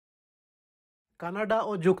Canada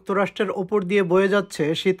ও যুক্তরাষ্ট্রের ওপর দিয়ে বয়ে যাচ্ছে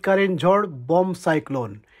শীতকালীন ঝড় বম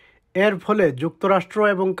সাইক্লোন। এর ফলে যুক্তরাষ্ট্র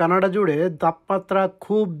এবং কানাডা জুড়ে তাপমাত্রা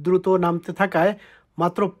খুব দ্রুত নামতে থাকায়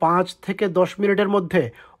মাত্র 5 থেকে 10 মিনিটের মধ্যে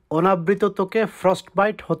অনাবৃত ত্বকে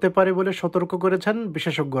ফ্রস্টবাইট হতে পারে বলে সতর্ক করেছেন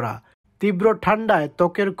বিশেষজ্ঞরা। তীব্র ঠান্ডায়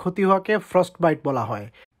ত্বকের ক্ষতি হওয়াকে ফ্রস্টবাইট বলা হয়।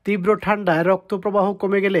 তীব্র ঠান্ডায় রক্তপ্রবাহ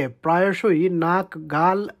কমে গেলে প্রায়শই নাক,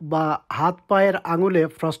 গাল বা হাত পায়ের আঙুলে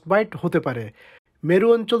ফ্রস্টবাইট হতে পারে। মেরু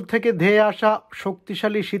অঞ্চল থেকে ধেয়ে আসা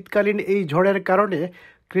শক্তিশালী শীতকালীন এই ঝড়ের কারণে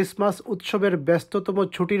ক্রিসমাস উৎসবের ব্যস্ততম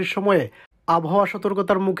ছুটির সময়ে আবহাওয়া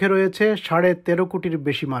সতর্কতার মুখে রয়েছে 13.5 কোটির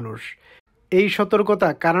বেশি মানুষ। এই সতর্কতা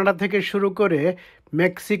কানাডা থেকে শুরু করে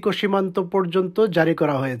মেক্সিকো সীমান্ত পর্যন্ত জারি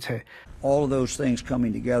করা হয়েছে। All of those things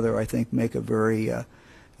coming together, I think, make a very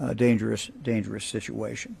dangerous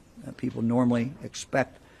situation. People normally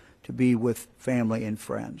expect to be with family and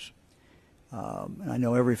friends. And I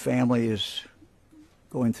know every family is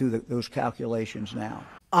going through those calculations now.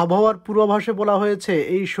 আবহাওয়ার পূর্বাভাসে বলা হয়েছে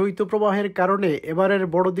এই শৈত্যপ্রবাহের কারণে এবারের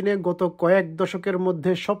বড়দিনে গত কয়েক দশকের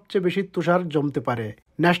মধ্যে সবচেয়ে বেশি তুষার জমতে পারে।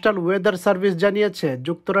 ন্যাশনাল ওয়েদার সার্ভিস জানিয়েছে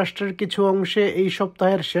যুক্তরাষ্ট্রের কিছু অংশে এই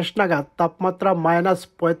সপ্তাহের শেষ নাগাদ তাপমাত্রা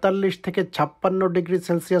 -45 থেকে 56 ডিগ্রি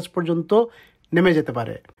সেলসিয়াস পর্যন্ত নেমে যেতে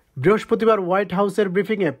পারে। বৃহস্পতিবার হোয়াইট হাউসের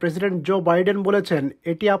ব্রিফিংয়ে প্রেসিডেন্ট জো বাইডেন বলেছেন,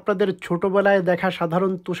 এটি আপনাদের ছোটবেলায় দেখা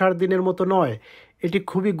সাধারণ তুষার দিনের মতো নয়, এটি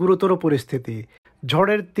খুবই গুরুতর পরিস্থিতি।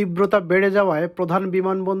 ঝড়ের তীব্রতা বেড়ে যাওয়ায় প্রধান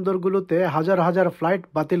বিমানবন্দরগুলোতে হাজার হাজার ফ্লাইট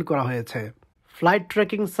বাতিল করা হয়েছে। Flight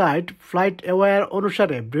tracking site flight aware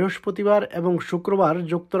অনুসারে বৃহস্পতিবার এবং শুক্রবার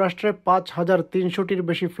যুক্তরাষ্ট্রে 5300টির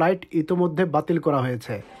বেশি ফ্লাইট ইতোমধ্যে বাতিল করা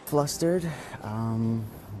হয়েছে। Flustered.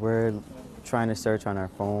 We're trying to search on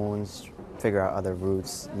our phones, figure out other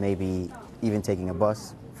routes, maybe even taking a bus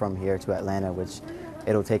from here to Atlanta, which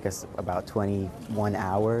it'll take us about 21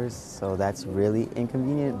 hours, so that's really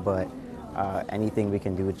inconvenient, but anything we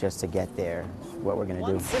can do just to get there, what we're going to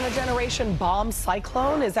do. Once in a generation bomb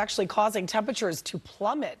cyclone is actually causing temperatures to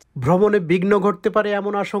plummet. ভ্রমণে বিঘ্ন ঘটতে পারে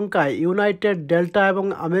এমন আশঙ্কায় United, delta এবং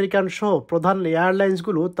American সহ প্রধান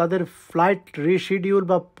এয়ারলাইন্সগুলো তাদের ফ্লাইট রিশিডিউল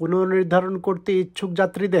বা পুনর্নির্ধারণ করতে ইচ্ছুক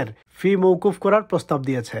যাত্রীদের ফি মওকুফ করার প্রস্তাব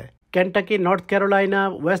দিয়েছে। Kentucky, north Carolina,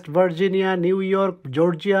 West Virginia, new York,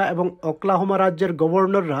 Georgia এবং ওকলাহোমা রাজ্যের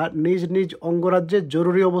গভর্নররা নিজ নিজ অঙ্গরাজ্যে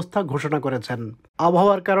জরুরি অবস্থা ঘোষণা করেছেন।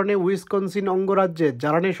 আবহাওয়ার কারণে উইসকনসিন অঙ্গরাজ্যে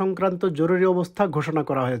জ্বালানি সংক্রান্ত জরুরি অবস্থা ঘোষণা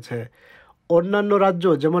করা হয়েছে। অন্যান্য রাজ্য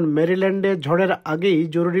যেমন মেরিল্যান্ডে ঝড়ের আগেই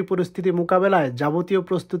জরুরি পরিস্থিতি মোকাবেলায় যাবতীয়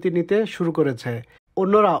প্রস্তুতি নিতে শুরু করেছে।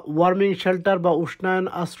 অন্যরা ওয়ার্মিং শেল্টার বা উষ্ণায়ন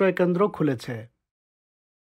আশ্রয় কেন্দ্র খুলেছে।